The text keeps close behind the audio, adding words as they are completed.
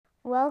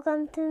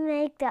Welcome to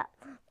Make Up,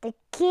 the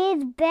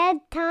kids'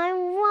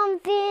 bedtime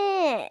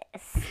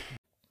rumpus.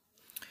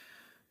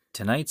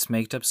 Tonight's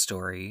Make Up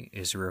story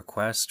is a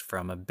request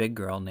from a big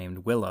girl named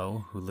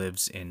Willow who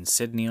lives in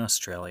Sydney,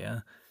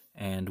 Australia,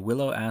 and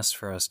Willow asked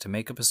for us to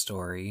make up a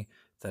story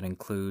that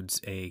includes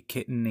a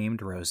kitten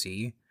named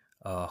Rosie,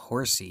 a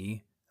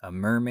horsey, a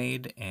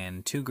mermaid,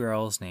 and two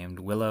girls named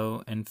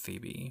Willow and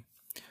Phoebe.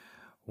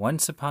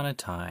 Once upon a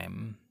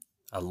time,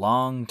 a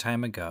long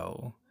time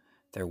ago,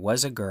 there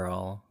was a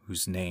girl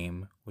whose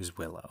name was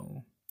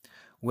Willow.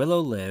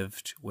 Willow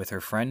lived with her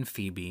friend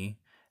Phoebe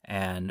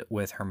and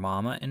with her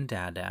mama and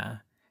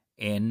dada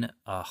in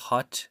a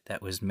hut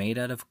that was made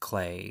out of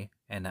clay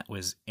and that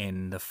was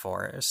in the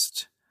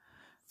forest.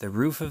 The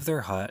roof of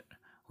their hut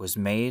was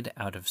made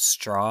out of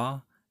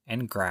straw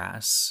and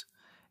grass,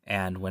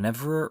 and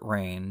whenever it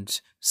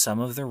rained,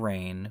 some of the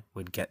rain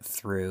would get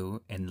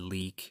through and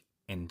leak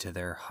into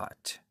their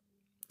hut.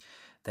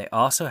 They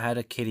also had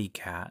a kitty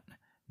cat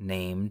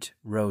named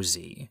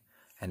Rosie,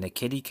 and the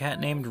kitty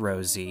cat named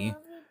Rosie...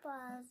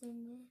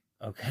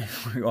 Okay,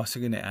 we're also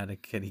going to add a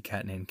kitty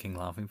cat named King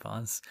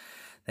Loveypaws.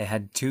 They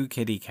had two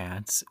kitty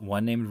cats,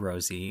 one named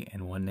Rosie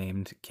and one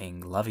named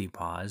King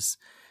Loveypaws.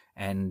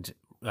 And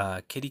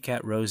kitty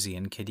cat Rosie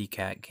and kitty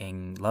cat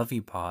King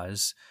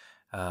Loveypaws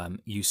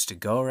used to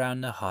go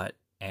around the hut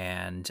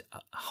and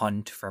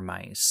hunt for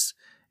mice,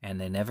 and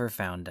they never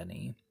found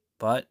any.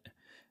 But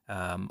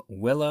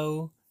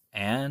Willow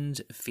and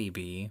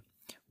Phoebe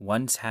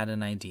once had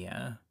an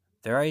idea.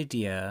 Their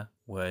idea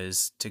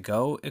was to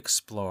go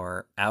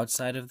explore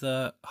outside of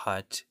the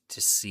hut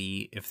to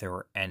see if there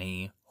were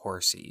any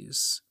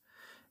horsies.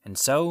 And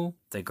so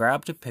they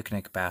grabbed a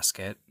picnic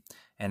basket,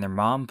 and their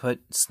mom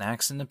put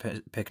snacks in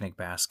the picnic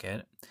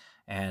basket,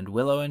 and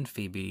Willow and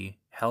Phoebe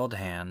held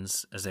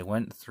hands as they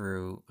went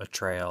through a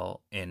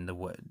trail in the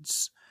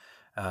woods.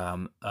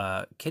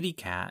 A kitty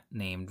cat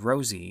named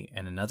Rosie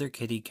and another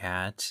kitty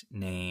cat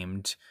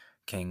named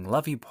King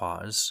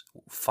Loveypaws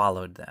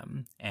followed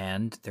them,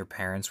 and their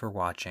parents were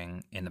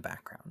watching in the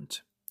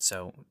background,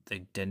 so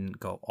they didn't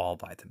go all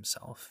by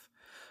themselves.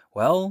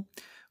 Well,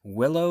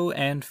 Willow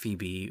and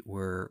Phoebe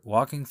were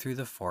walking through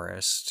the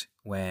forest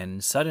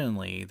when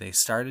suddenly they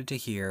started to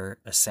hear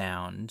a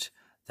sound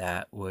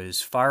that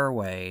was far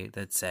away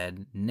that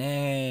said,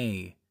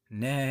 "Nay,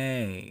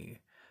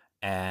 nay."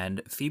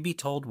 And Phoebe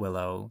told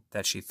Willow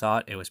that she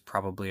thought it was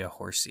probably a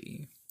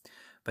horsey.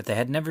 But they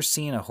had never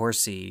seen a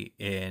horsey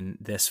in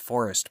this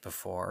forest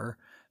before,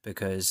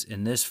 because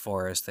in this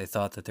forest they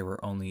thought that there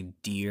were only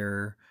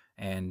deer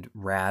and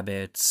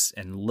rabbits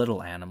and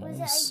little animals.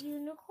 Was it a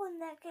unicorn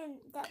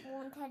that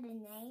won't have a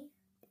name?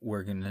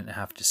 We're going to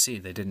have to see.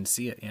 They didn't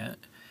see it yet.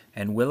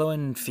 And Willow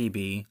and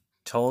Phoebe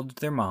told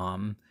their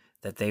mom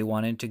that they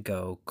wanted to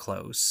go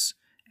close.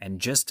 And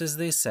just as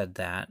they said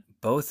that,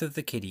 both of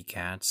the kitty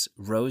cats,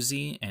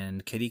 Rosie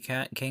and kitty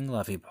cat King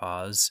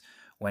Loveypaws,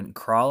 went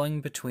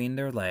crawling between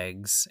their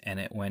legs, and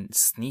it went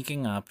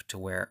sneaking up to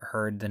where it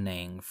heard the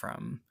neighing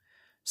from.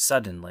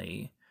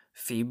 Suddenly,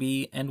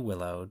 Phoebe and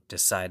Willow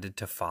decided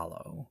to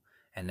follow,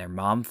 and their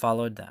mom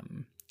followed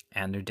them,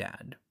 and their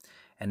dad.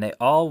 And they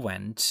all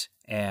went,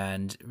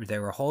 and they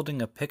were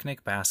holding a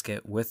picnic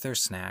basket with their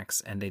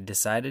snacks, and they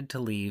decided to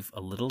leave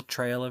a little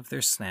trail of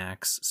their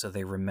snacks so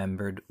they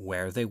remembered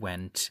where they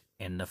went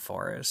in the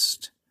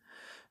forest.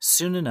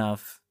 Soon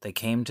enough, they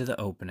came to the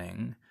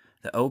opening.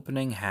 The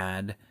opening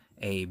had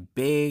a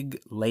big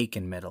lake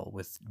in middle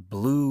with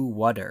blue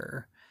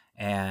water,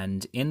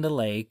 and in the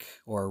lake,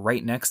 or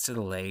right next to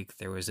the lake,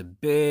 there was a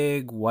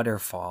big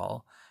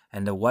waterfall,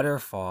 and the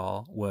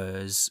waterfall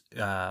was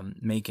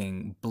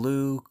making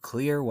blue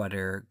clear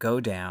water go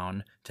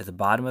down to the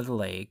bottom of the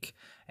lake,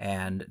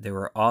 and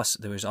there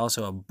was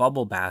also a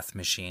bubble bath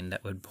machine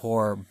that would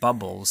pour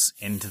bubbles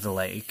into the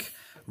lake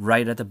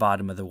right at the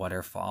bottom of the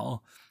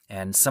waterfall.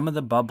 And some of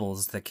the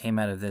bubbles that came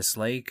out of this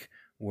lake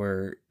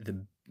were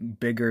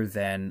bigger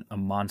than a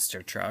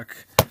monster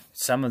truck.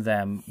 Some of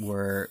them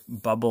were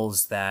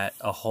bubbles that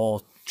a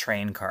whole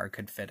train car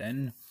could fit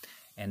in.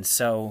 And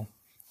so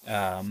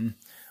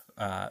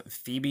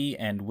Phoebe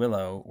and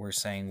Willow were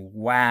saying,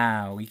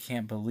 "Wow, we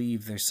can't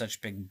believe there's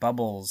such big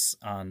bubbles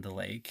on the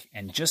lake."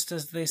 And just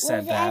as they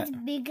said that... Was it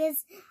as big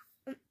as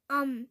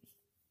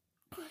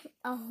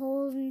a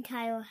whole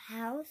entire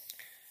house?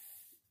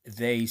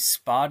 They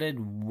spotted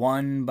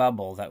one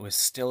bubble that was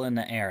still in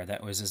the air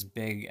that was as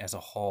big as a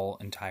whole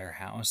entire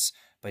house.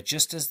 But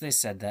just as they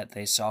said that,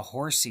 they saw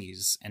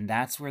horsies, and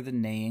that's where the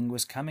neighing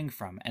was coming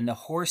from. And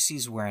the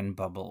horsies were in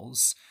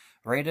bubbles,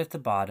 right at the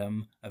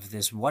bottom of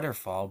this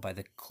waterfall by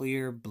the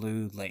clear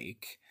blue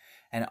lake.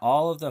 And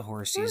all of the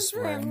horsies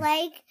were... Was the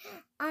lake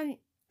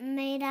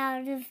made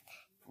out of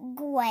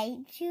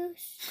grape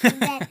juice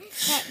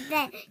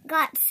that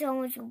got so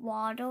much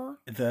water?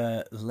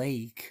 The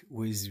lake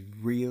was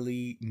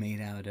really made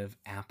out of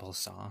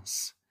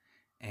applesauce,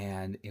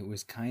 and it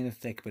was kind of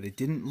thick, but it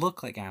didn't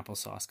look like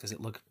applesauce because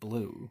it looked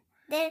blue.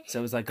 So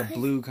it was like a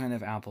blue kind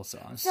of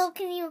applesauce. So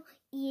can you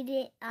eat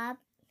it up?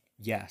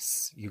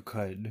 Yes, you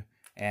could.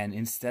 And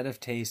instead of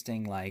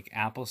tasting like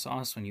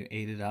applesauce when you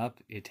ate it up,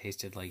 it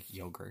tasted like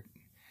yogurt.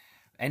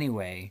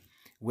 Anyway,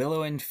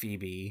 Willow and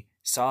Phoebe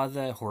saw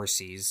the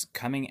horsies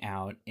coming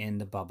out in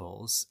the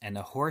bubbles, and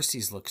the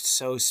horsies looked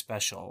so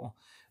special.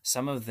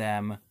 Some of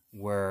them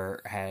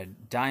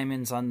had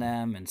diamonds on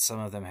them, and some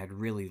of them had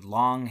really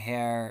long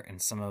hair,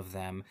 and some of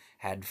them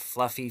had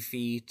fluffy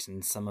feet,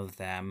 and some of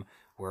them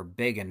were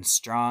big and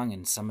strong,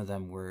 and some of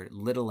them were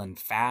little and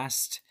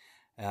fast.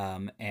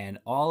 And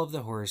all of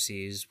the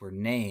horsies were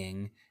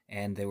neighing,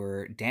 and they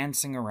were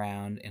dancing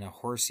around in a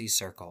horsey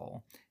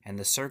circle, and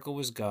the circle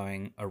was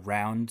going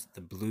around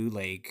the blue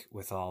lake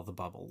with all the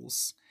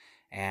bubbles.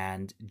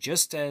 And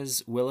just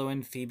as Willow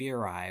and Phoebe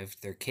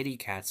arrived, their kitty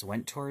cats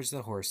went towards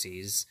the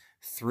horsies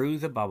through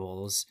the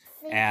bubbles,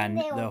 and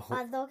they were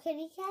other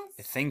kitty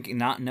cats?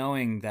 Not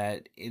knowing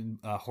that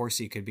a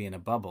horsey could be in a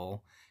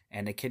bubble,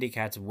 and the kitty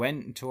cats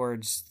went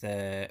towards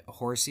the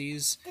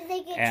horsies. Did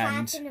they get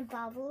trapped in a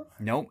bubble?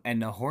 Nope,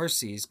 and the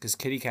horsies, because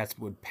kitty cats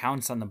would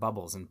pounce on the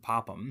bubbles and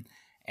pop them,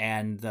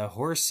 and the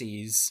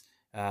horsies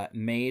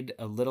made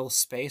a little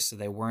space so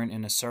they weren't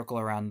in a circle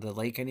around the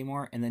lake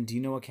anymore. And then do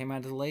you know what came out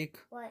of the lake?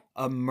 What?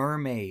 A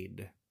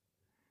mermaid.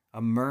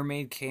 A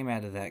mermaid came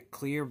out of that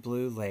clear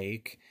blue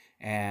lake,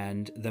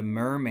 and the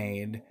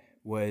mermaid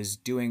was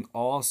doing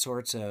all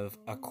sorts of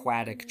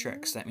aquatic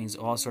tricks. That means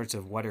all sorts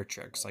of water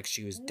tricks. Like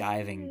she was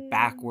diving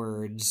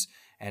backwards,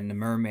 and the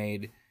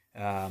mermaid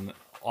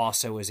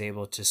also was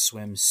able to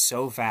swim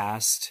so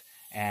fast,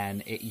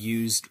 and it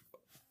used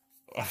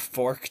a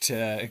fork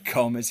to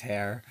comb his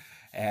hair.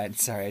 And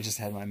sorry, I just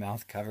had my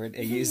mouth covered.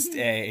 It used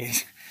a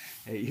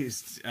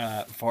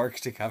fork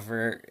to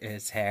cover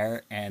his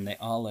hair, and they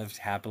all lived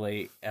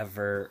happily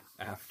ever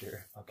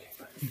after. Okay,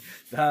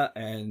 the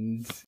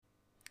end.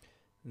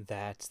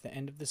 That's the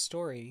end of the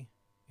story.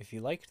 If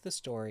you liked the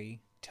story,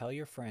 tell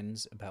your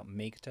friends about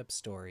Maked Up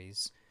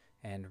Stories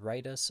and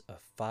write us a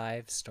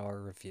 5-star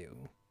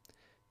review.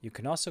 You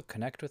can also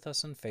connect with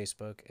us on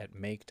Facebook at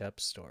Maked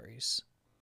Up Stories.